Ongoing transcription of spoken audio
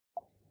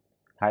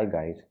Hi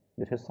guys,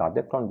 this is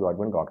Sadik from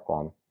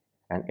Joadwin.com,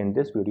 and in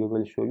this video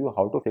we'll show you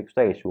how to fix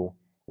the issue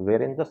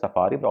wherein the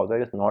Safari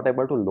browser is not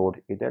able to load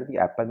either the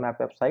Apple Map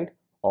website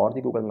or the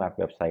Google Map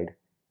website.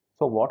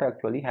 So what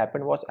actually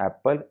happened was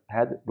Apple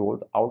has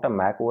rolled out a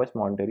macOS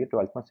Monterey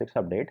 12.6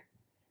 update,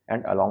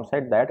 and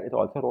alongside that it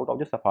also rolled out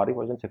the Safari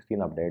version 16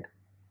 update.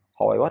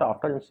 However,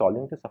 after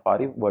installing the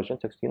Safari version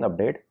 16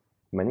 update,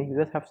 many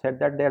users have said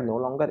that they are no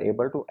longer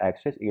able to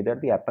access either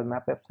the Apple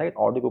Map website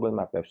or the Google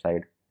Map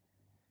website.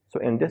 So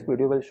in this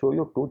video, we'll show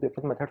you two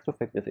different methods to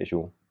fix this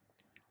issue.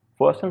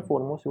 First and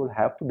foremost, you will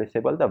have to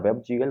disable the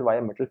WebGL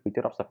via middle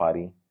feature of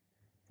Safari.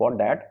 For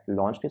that,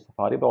 launch the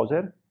Safari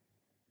browser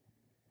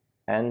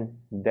and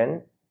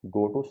then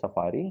go to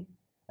Safari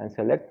and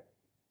select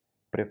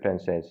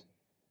Preferences.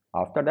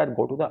 After that,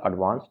 go to the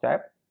Advanced tab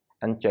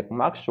and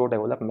checkmark Show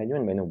Develop menu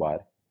in menu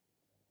bar.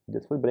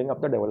 This will bring up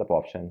the Develop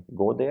option.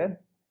 Go there,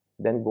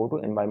 then go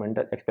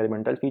to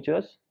Experimental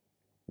Features.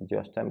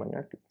 Just a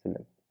minute,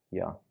 select,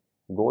 yeah.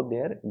 Go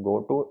there,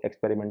 go to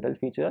Experimental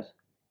Features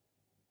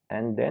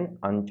and then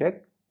uncheck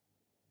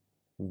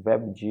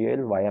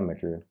WebGL via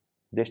middle.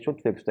 This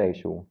should fix the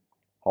issue.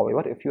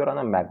 However, if you are on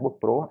a MacBook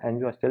Pro and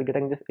you are still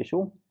getting this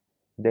issue,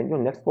 then your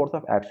next course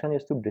of action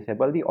is to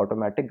disable the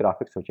automatic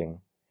graphic switching.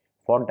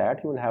 For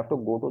that, you will have to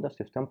go to the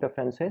System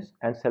Preferences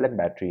and select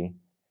Battery.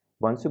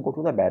 Once you go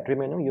to the Battery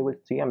menu, you will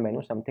see a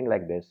menu something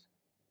like this.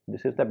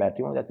 This is the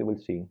battery menu that you will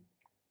see.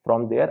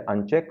 From there,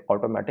 uncheck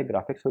automatic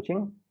graphic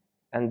switching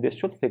and this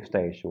should fix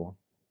the issue.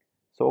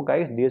 So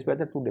guys, these were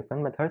the two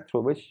different methods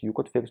through which you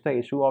could fix the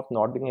issue of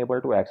not being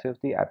able to access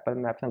the Apple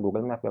Maps and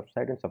Google Maps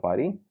website in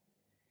Safari.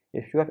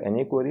 If you have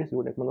any queries,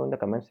 do let me know in the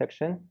comment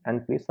section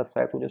and please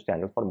subscribe to this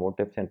channel for more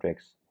tips and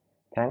tricks.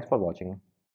 Thanks for watching.